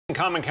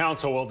Common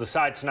Council will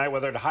decide tonight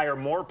whether to hire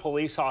more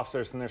police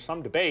officers, and there's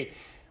some debate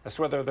as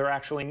to whether they're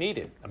actually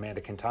needed.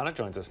 Amanda Quintana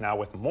joins us now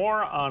with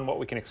more on what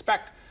we can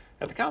expect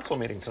at the council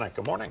meeting tonight.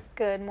 Good morning.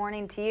 Good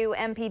morning to you.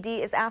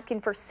 MPD is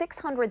asking for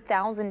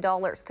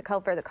 $600,000 to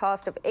cover the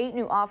cost of 8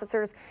 new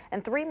officers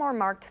and 3 more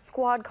marked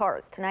squad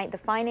cars. Tonight, the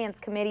Finance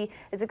Committee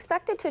is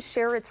expected to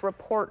share its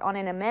report on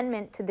an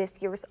amendment to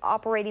this year's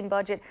operating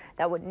budget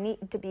that would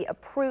need to be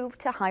approved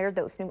to hire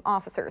those new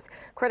officers.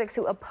 Critics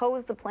who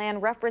oppose the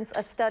plan reference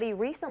a study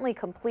recently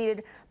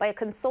completed by a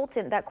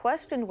consultant that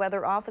questioned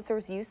whether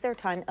officers use their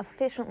time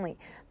efficiently.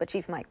 But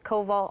Chief Mike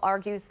Koval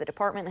argues the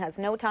department has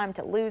no time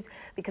to lose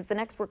because the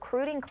next recruiting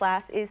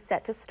class is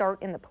set to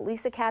start in the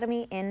police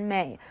academy in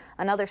May.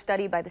 Another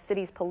study by the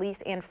city's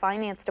police and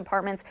finance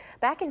departments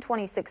back in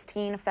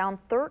 2016 found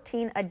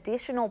 13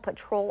 additional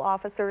patrol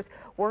officers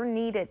were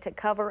needed to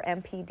cover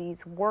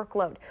MPD's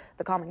workload.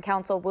 The Common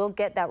Council will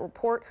get that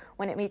report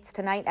when it meets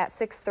tonight at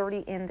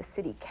 6:30 in the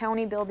City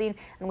County building,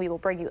 and we will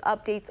bring you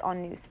updates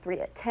on News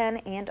 3 at 10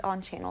 and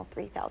on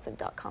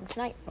channel3000.com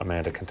tonight.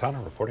 Amanda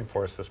Quintana reporting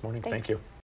for us this morning. Thanks. Thank you.